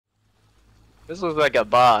This looks like a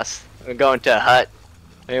boss. I'm going to a hut.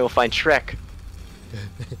 Maybe we'll find Shrek.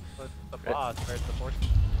 What's the boss? Where's the force?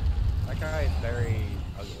 That guy is very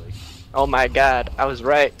ugly. Oh my god, I was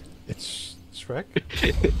right. It's Shrek?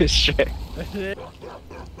 It's Shrek.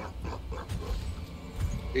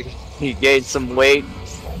 He gained some weight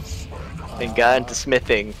and got into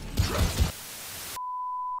smithing.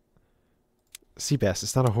 Seabass,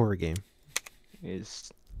 it's not a horror game.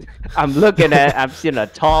 I'm seeing a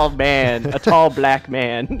tall man, a tall black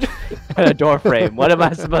man, and a door frame. What am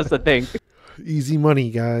I supposed to think? Easy money,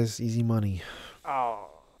 guys. Easy money. Oh.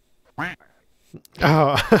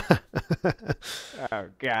 Oh. Oh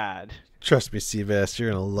god. Trust me, Seabass, you're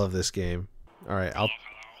gonna love this game. All right,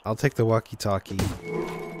 I'll take the walkie-talkie.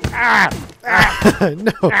 Ah!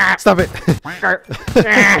 No, stop it.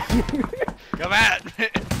 Come at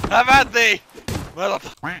thee,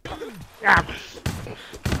 motherfucker.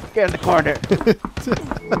 Get in the corner.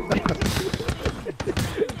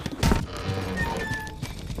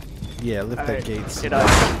 Yeah, lift that gate. Get up.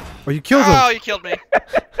 Oh, you killed him. Oh, you killed me.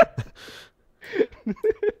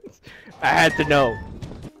 I had to know.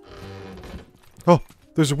 Oh,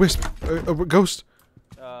 there's a wisp. A ghost.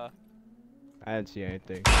 I didn't see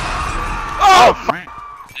anything. Oh!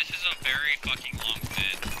 This is a very fucking long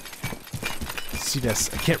vid.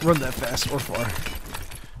 Seabass, I can't run that fast or far.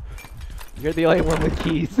 You're the only one with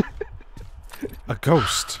keys. A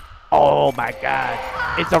ghost. Oh my god.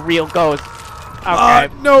 It's a real ghost. Okay.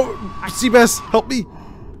 No! Seabass, help me!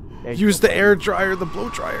 There you Use go. the air dryer, the blow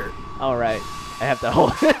dryer. Alright. I have to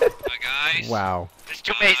hold it. Guys. Wow. There's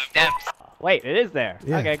too many steps. Wait, it is there.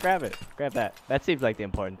 Yeah. Okay, grab it. Grab that. That seems like the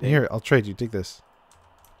important thing. Here, I'll trade you. Take this.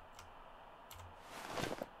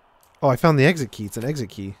 Oh, I found the exit key. It's an exit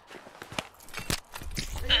key.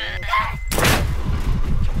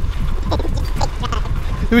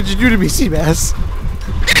 What did you do to me, Seabass?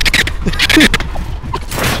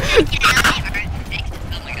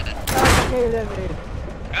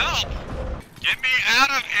 Help! Get me out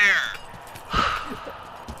of here!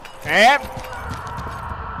 Yep.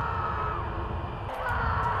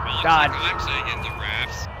 Well, God. like I'm saying in the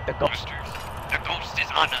rafts. The ghost. The ghost is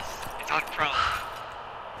on us. It's on Pro.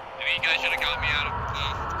 Maybe you guys should have got me out of the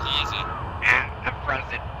closet. I'm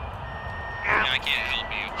frozen. Yeah, I can't help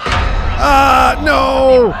you. Ah,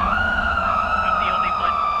 no! I'm the only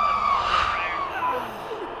one.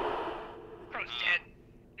 Pro's dead.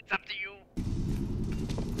 It's up to you.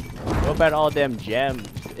 What about all them gems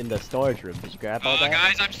in the storage room? Did you grab all that?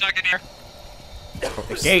 Guys, I'm stuck in here.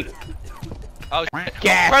 The gate. Oh,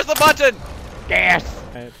 Gas. press the button. Gas.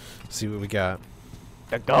 See what we got.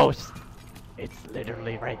 The ghost. It's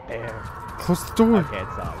literally right there. Close the door. Okay,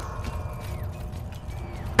 it's off.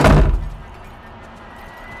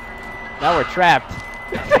 Now we're trapped.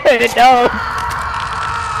 No!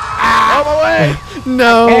 Ah, away!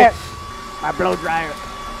 No! Can't. My blow dryer.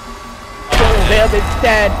 Kill him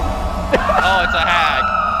instead. Oh, it's a hag.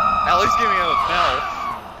 At least give me a bell.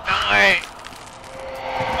 No way.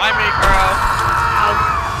 Find me, Crow.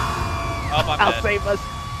 Oh, I'm I'll dead. save us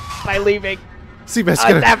by leaving. Seabass, It's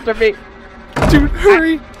get it. after me. Dude,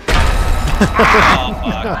 hurry! Oh,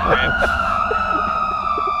 fuck, man.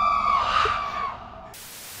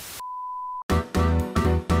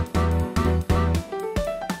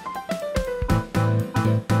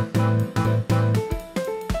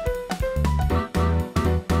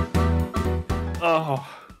 Oh.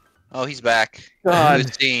 Oh, he's back. God.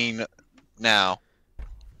 Who's seen now?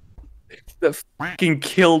 That fucking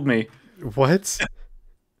killed me. What?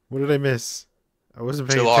 What did I miss? I wasn't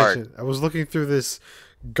paying Too hard. attention. I was looking through this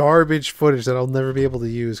garbage footage that I'll never be able to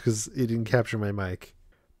use because it didn't capture my mic.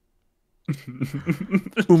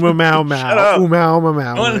 Uma mau mau. Shut up. Uma mau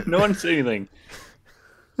mau. No one said anything.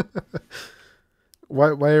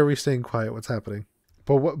 Why are we staying quiet? What's happening?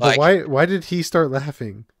 But Like- why did he start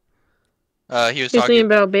laughing? He was He's talking thinking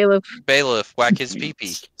about bailiff. bailiff, whack his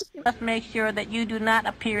pee-pee. Let's make sure that you do not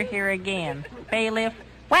appear here again. Bailiff,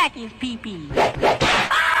 whack his pee-pee.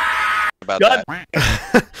 About God.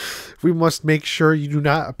 that. We must make sure you do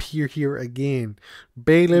not appear here again.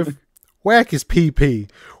 Bailiff, whack his pee-pee.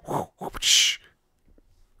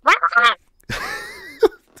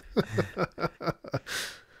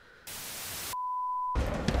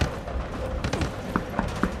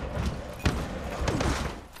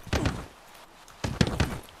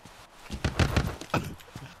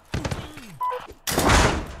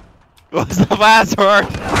 What's the password?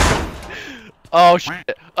 Oh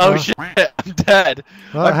shit! Oh shit! I'm dead.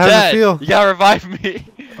 I'm how does dead. it feel? You gotta revive me.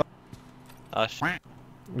 Oh shit!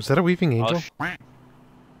 Was that a weeping angel?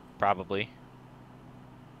 Probably.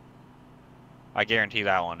 I guarantee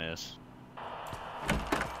that one is.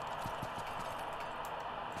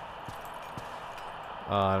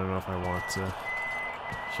 I don't know if I want to.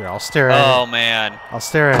 Here, I'll stare at Oh it. man. I'll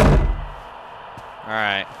stare at it.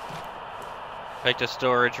 Alright. Picked a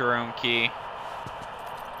storage room key.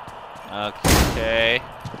 Okay.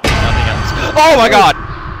 Nothing else. Oh my god!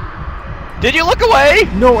 Did you look away?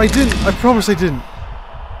 No, I didn't. I promise I didn't.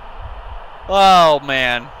 Oh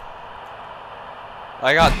man.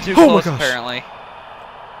 I got too Oh my close gosh. apparently.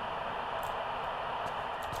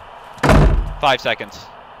 5 seconds.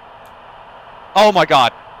 Oh my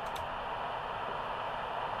god.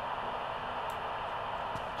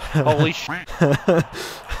 Holy shit.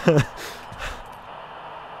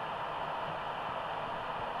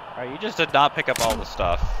 Alright, you just did not pick up all the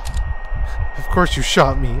stuff. Of course you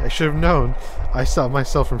shot me. I should have known. I stopped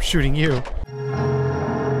myself from shooting you.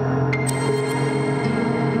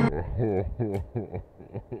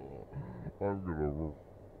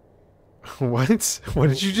 What? What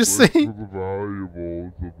did you just say?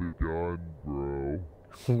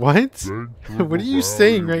 What? What are you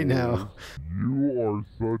saying right now? You are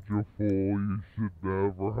such a fool. You should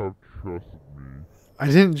never have trusted me. I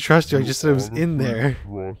didn't trust you. I just said it was in there.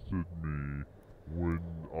 Trusted me when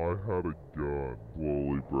I had a gun.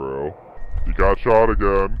 Slowly, bro. You got shot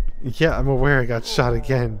again. Yeah, I'm aware I got shot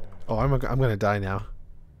again. Oh, I'm gonna die now.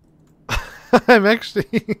 I'm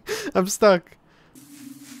actually... I'm stuck.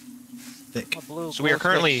 Thick. So we are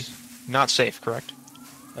currently not safe, correct?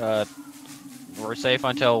 We're safe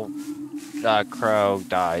until Crow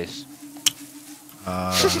dies.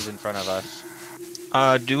 He's in front of us.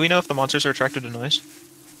 Do we know if the monsters are attracted to noise?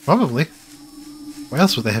 Probably. Why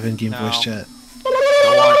else would they have in-game voice No. chat?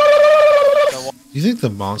 Do you think the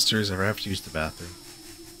monsters ever have to use the bathroom?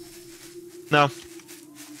 No.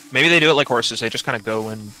 Maybe they do it like horses. They just kind of go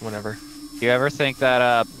whenever. Do you ever think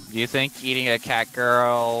that, do you think eating a cat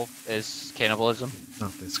girl is cannibalism?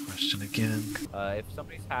 Not this question again. If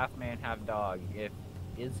somebody's half man, half dog,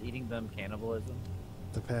 is eating them cannibalism?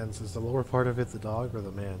 Depends. Is the lower part of it the dog or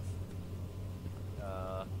the man?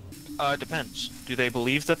 Depends. Do they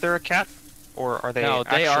believe that they're a cat? Or are they No,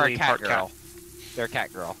 they are a actually cat part girl. cat? They're a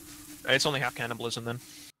cat girl. It's only half cannibalism then.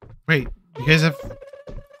 Wait, you guys have...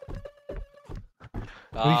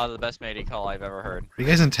 The best mating call I've ever heard. Are you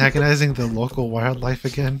guys antagonizing the local wildlife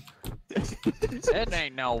again? It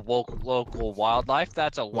ain't no local wildlife.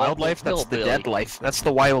 That's a Wildlife? local That's the hillbilly. dead life. That's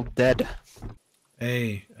the wild dead.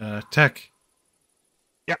 Hey, Tech.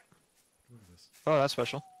 Yeah. Oh, that's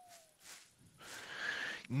special.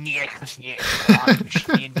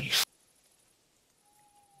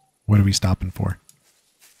 What are we stopping for?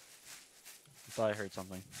 I thought I heard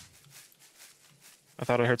something. I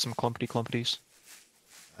thought I heard some clumpity clumpities.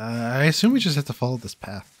 I assume we just have to follow this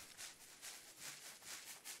path.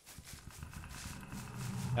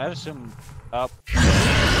 I'd assume up.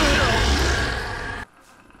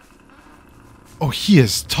 Oh, he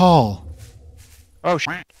is tall. Oh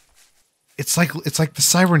shit! It's like the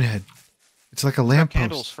siren head. It's like a lamppost.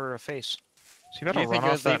 Candles for a face. So you Do better you think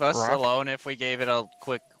run it off would leave that us rock. alone if we gave it a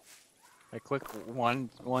quick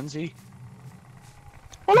onesie?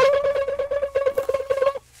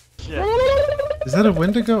 Shit. Is that a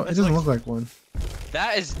Wendigo? It doesn't look like one.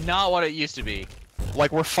 That is not what it used to be.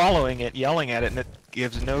 Like we're following it, yelling at it, and it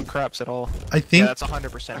gives no craps at all. I Yeah, think that's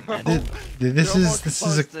 100%. this Throw is more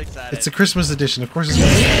a sticks at it's it. a Christmas edition. Of course it's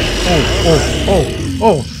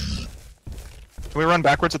oh. Can we run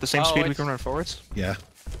backwards at the same Oh, speed we it's- can run forwards? Yeah.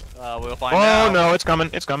 We'll find Oh out. no, it's coming!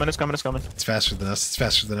 It's coming! It's coming! It's coming! It's faster than us. It's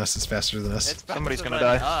faster than us. It's faster than us. It's Somebody's faster gonna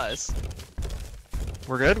than die. Us.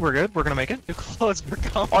 We're good. We're good. We're gonna make it. Too close for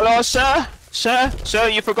comfort. Hello, sir. Sir,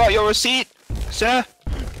 you forgot your receipt. Sir.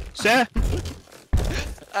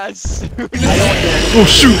 As soon Oh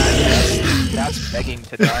shoot! That's begging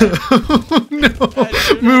to die. No!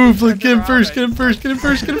 Move! Like, get him first! Get him first! Get him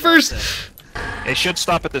first! Get him first! It should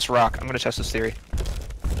stop at this rock. I'm gonna test this theory.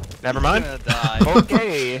 Never He's mind. gonna die.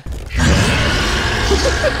 Okay.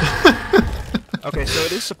 Okay, so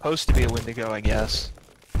it is supposed to be a Wendigo, I guess.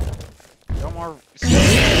 Throw more.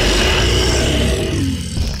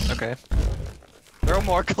 Okay. Throw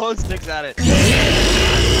more glow sticks at it.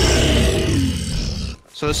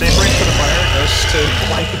 So the same range for the fire goes to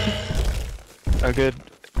like a good.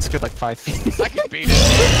 It's good like 5 feet. I can beat it.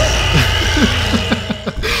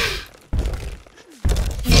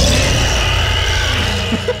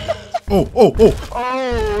 Oh!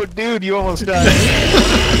 Oh, dude, you almost died.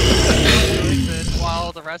 Doing this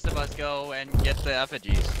while the rest of us go and get the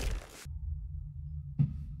effigies.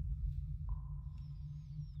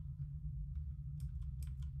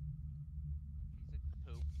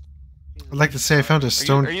 I'd like to say I found a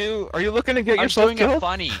stone. Are you looking to get I was yourself doing a killed?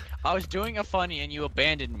 funny. I was doing a funny and you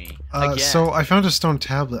abandoned me. Again. So I found a stone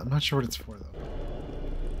tablet. I'm not sure what it's for though.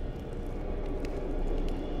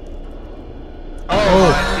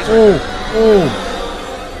 Oh!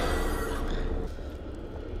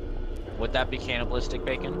 Would that be cannibalistic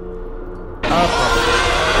bacon?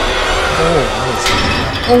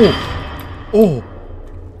 Oh!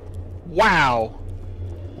 Wow.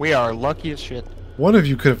 We are lucky as shit. One of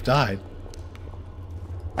you could have died.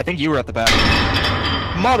 I think you were at the back.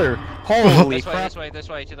 Mother! Holy This way, crap. this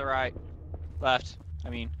way, to the right. Left.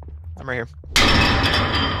 I'm right here.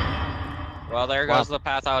 Well, there goes the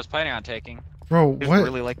path I was planning on taking. Bro, They what?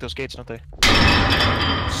 really like those gates, don't they?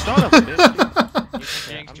 Son of a bitch. You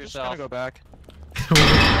jinxed I'm just yourself. gonna go back.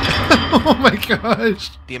 Oh my gosh!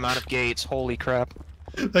 The amount of gates, holy crap.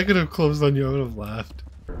 That could have closed on you, I would have laughed.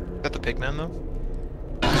 Is that the pigman though?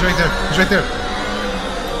 He's right there, he's right there!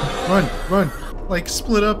 Run! Like,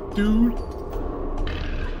 split up, dude!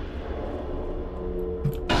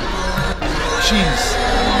 Jeez!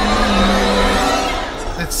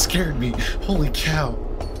 That scared me. Holy cow.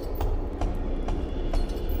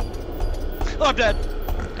 Oh, I'm dead.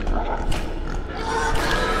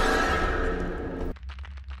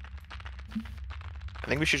 I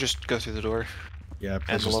think we should just go through the door. Yeah, End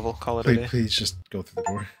please the just, level, call it a day. please just go through the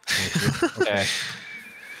door. Okay.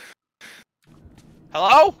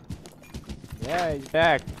 Hello? Yeah, he's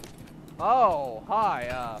back. Oh,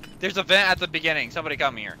 hi. There's a vent at the beginning. Somebody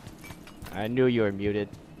come here. I knew you were muted.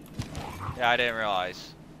 Yeah, I didn't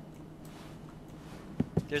realize.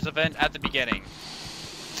 There's a vent at the beginning.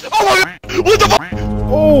 Oh my god! What the fuck?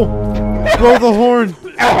 Oh! Blow the horn!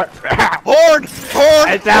 Horn!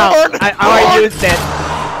 It's out! Horn! I already used it!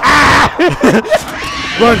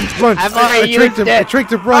 Run! I've I already tricked used him! I it.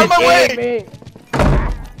 tricked him! Run! On my way! Me.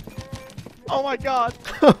 Oh my god!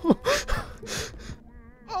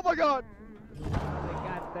 Oh my god!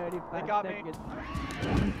 They got me.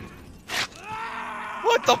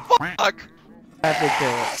 What the fuck?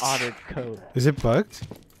 Traffic audit code. Is it bugged?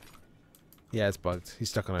 Yeah, it's bugged. He's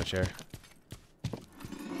stuck on a chair.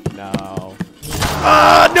 No.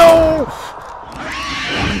 Ah, no!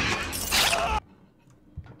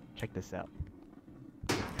 Check this out.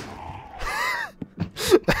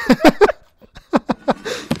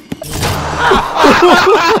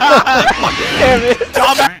 Damn it!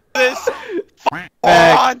 Dumbass!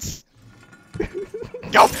 Once!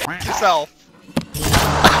 Go f yourself!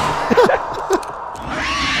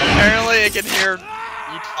 Apparently it can hear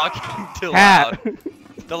you talking too loud.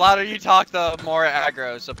 The louder you talk, the more it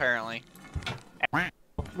aggroes, apparently.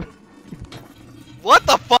 What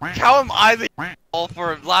the fuck? How am I the asshole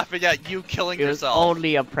for laughing at you killing It was yourself?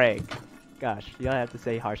 only a prank. Gosh, you don't have to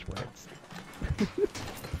say harsh words.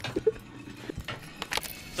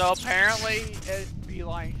 So apparently it's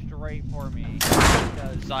beeline straight for me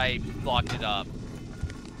because I blocked it up.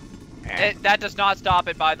 That does not stop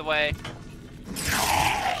it, by the way.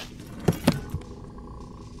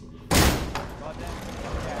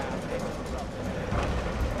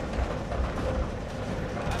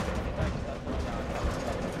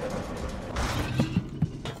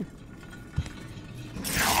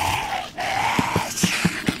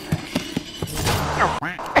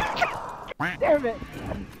 Damn it!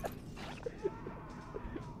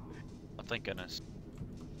 Oh, thank goodness.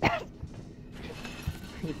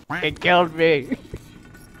 It killed me.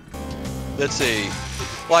 Let's see.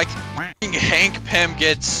 Like, Hank Pym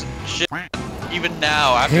gets shit even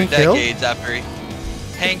now after Hank Hill? decades after he...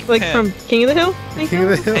 Hank Like Pym. from King of the Hill? King of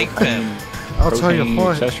the Hill? Hank Pym. I'll tell you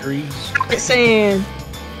what. Accessories. Just saying.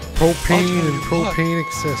 Propane and propane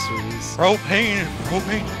accessories. Propane and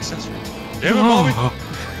propane accessories. Damn it, Bobby.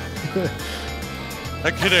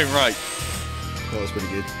 That kid ain't right. That was pretty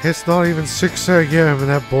good. It's not even 6 a.m. and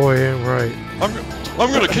that boy ain't right.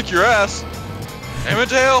 I'm gonna kick your ass.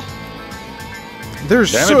 Emmerdale.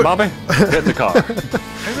 There's Damn soot. it, Bobby. Get in the car.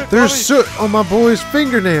 There's soot on my boy's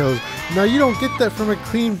fingernails. Now you don't get that from a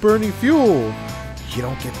clean burning fuel. You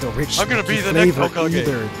don't get the rich I'm gonna smoky be the next flavor Hokage.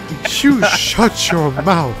 either. You shut your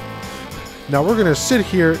mouth. Now we're gonna sit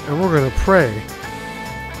here and we're gonna pray.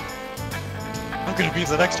 I'm gonna be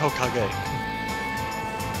the next Hokage.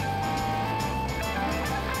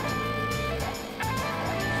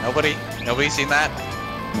 Nobody seen that?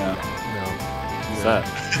 No. No. What's that?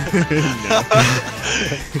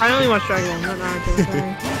 I only watch Dragon Ball, not Naruto,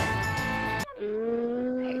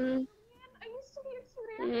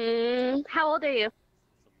 sorry. How old are you?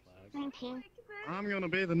 19. I'm gonna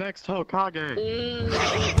be the next Hokage.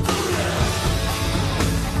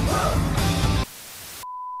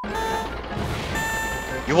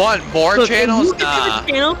 You want more Look, channels? you get to have a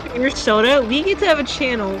channel for your soda, we get to have a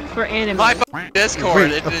channel for anime. My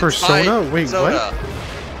Discord. Wait, a persona? Wait, soda.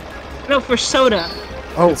 No, for soda.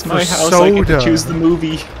 Oh, It's for my house. soda. I get to choose the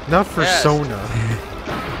movie. Not for Yes. Sona.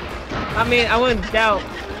 I mean, I wouldn't doubt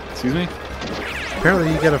Excuse me?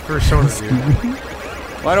 Apparently you get a fursona, dude.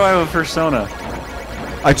 Why do I have a fursona?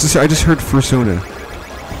 I just heard fursona.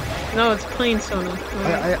 No, it's plain soda.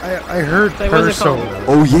 I heard Like, what's it called? persona.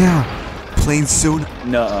 Oh yeah, plain soda.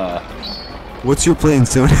 Nuh-uh. What's your plain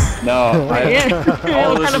soda? No,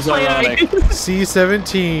 all of this is ironic.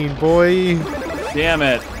 C17, boy. Damn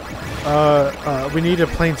it. We need a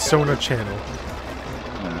plain Sona channel.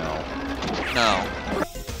 No.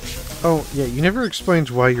 Oh, yeah, you never explained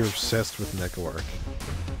why you're obsessed with NecoArc.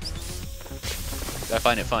 I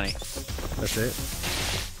find it funny. That's it?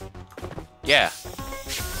 Yeah.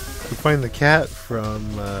 You find the cat from,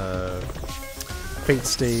 Fate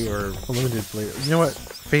Stay or Unlimited Blade. You know what?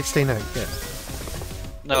 Fate Stay Night, yeah.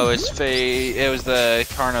 No, it was the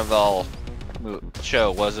Carnival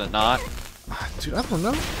show, was it not? Dude, I don't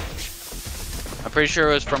know. I'm pretty sure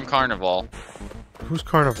it was from Carnival. Who's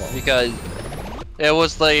Carnival? Because it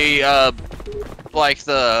was the, like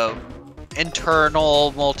the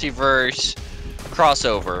internal multiverse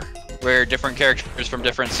crossover, where different characters from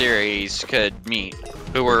different series could meet,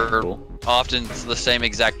 who were often the same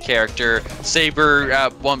exact character. Saber,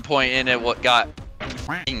 at one point in it, got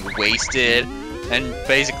wasted, and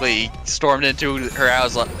basically stormed into her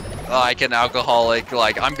house like an alcoholic,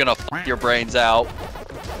 like, I'm gonna f your brains out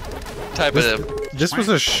type of... This was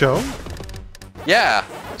a show? Yeah,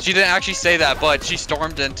 she didn't actually say that, but she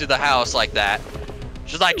stormed into the house like that.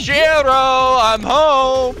 She's like, Shiro, I'm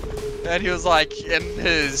home! And he was like, in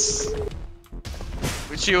his...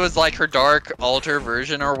 She was like her dark alter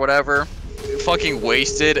version or whatever, fucking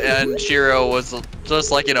wasted, and Shiro was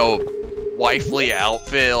just like in a wifely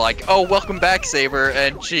outfit, like, oh, welcome back, Saber,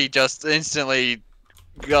 and she just instantly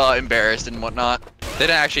got embarrassed and whatnot. They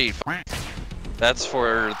didn't actually That's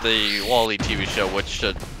for the Wall-E TV show, which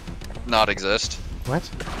should not exist. What?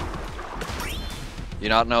 You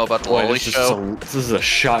not know about the Wall-E show? This is a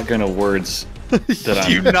shotgun of words that I'm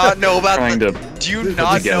Do you not know about trying to Do you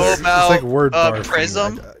not know about It's like word bar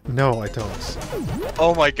Prism? No, I don't.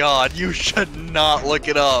 Oh my god, you should not look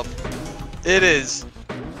it up. It is.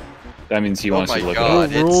 That means he wants my to look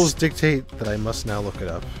God, it up. Rules dictate that I must now look it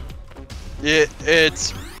up.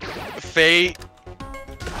 It's Fate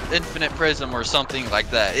Infinite Prism or something like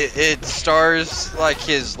that. It stars like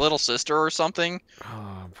his little sister or something.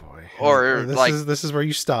 Oh boy. Or this is where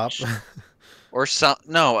you stop. Or some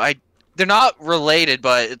they're not related,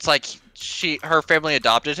 but it's like her family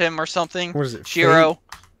adopted him or something. What is it? Shiro.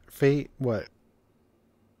 Fate what?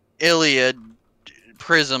 Iliad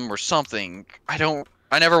Prism or something. I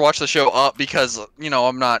never watched the show up because, you know,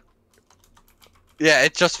 I'm not. Yeah,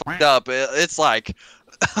 it's just fucked up. It's like,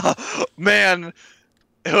 man,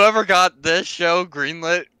 whoever got this show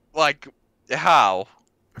greenlit, like, how?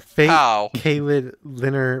 Fate, how? Kaled,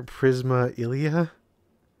 Linner, Prisma, Ilia?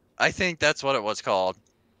 I think that's what it was called.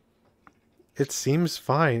 It seems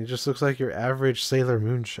fine. It just looks like your average Sailor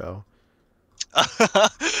Moon show. I'm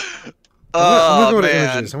gonna go to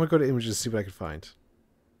images. I'm gonna go to images to see what I can find.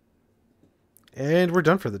 And we're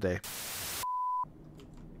done for the day.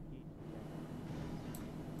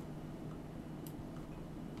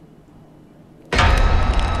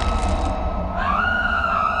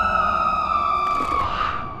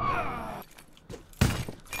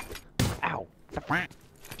 Ow.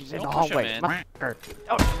 She's in the hallway.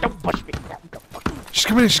 Don't push me. She's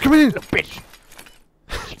coming in. She's coming in. Bitch.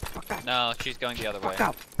 No, she's going the other way.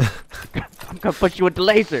 I'm gonna put you with the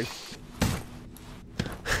lasers.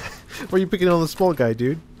 Why are you picking on the small guy,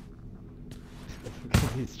 dude?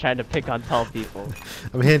 He's trying to pick on tall people.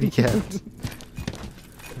 I'm handicapped.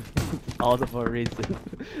 All the more reason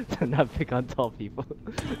to not pick on tall people.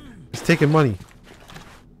 He's taking money.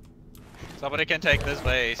 Somebody can take this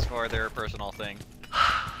vase for their personal thing.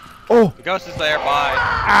 Oh! The ghost is there, bye.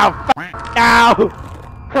 Ow! Ow!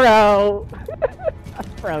 Crow!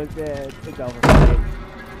 Crow's dead. It's over.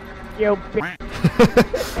 You bitch.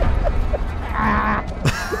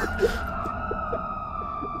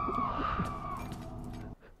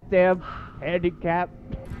 Damn, handicap.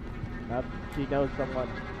 She knows someone.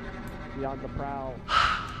 She's on the prowl.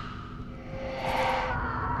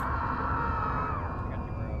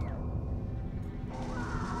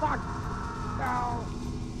 Fuck! No!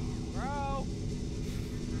 Crow!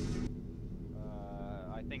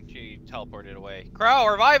 I think she teleported away. Crow,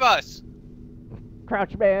 revive us!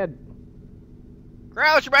 Crouch man!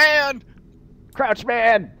 Crouch man! Crouch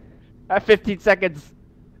man! I have 15 seconds,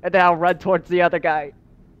 and then I'll run towards the other guy.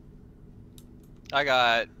 I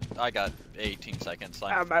got 18 seconds.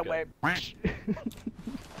 Out of my way.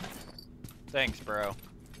 Thanks, bro.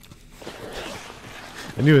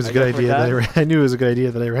 I knew it was a good idea that I knew it was a good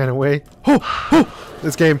idea that I ran away. Oh, oh!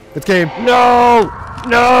 It's game. It's game. No!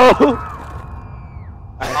 No!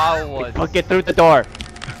 I'll get through the door.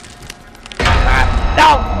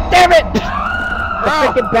 No! Damn it! The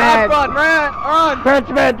freaking bag! Run!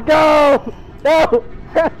 Frenchman, go! No!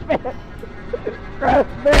 Frenchman!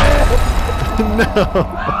 Frenchman! No!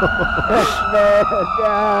 Frenchman,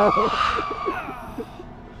 no!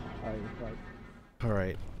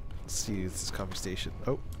 Alright. Let's see this conversation.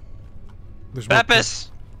 Oh. There's Beppis!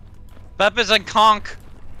 Beppis and Conk!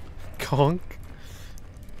 Conk?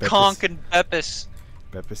 Conk and Beppis.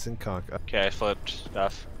 Beppis and Conk. Okay, I flipped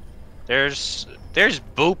stuff. There's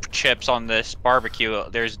boop chips on this barbecue.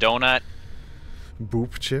 There's donut.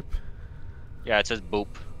 Boop chip? Yeah, it says boop.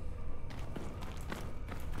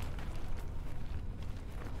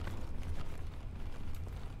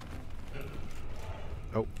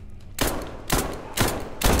 Oh.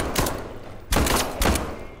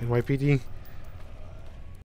 NYPD.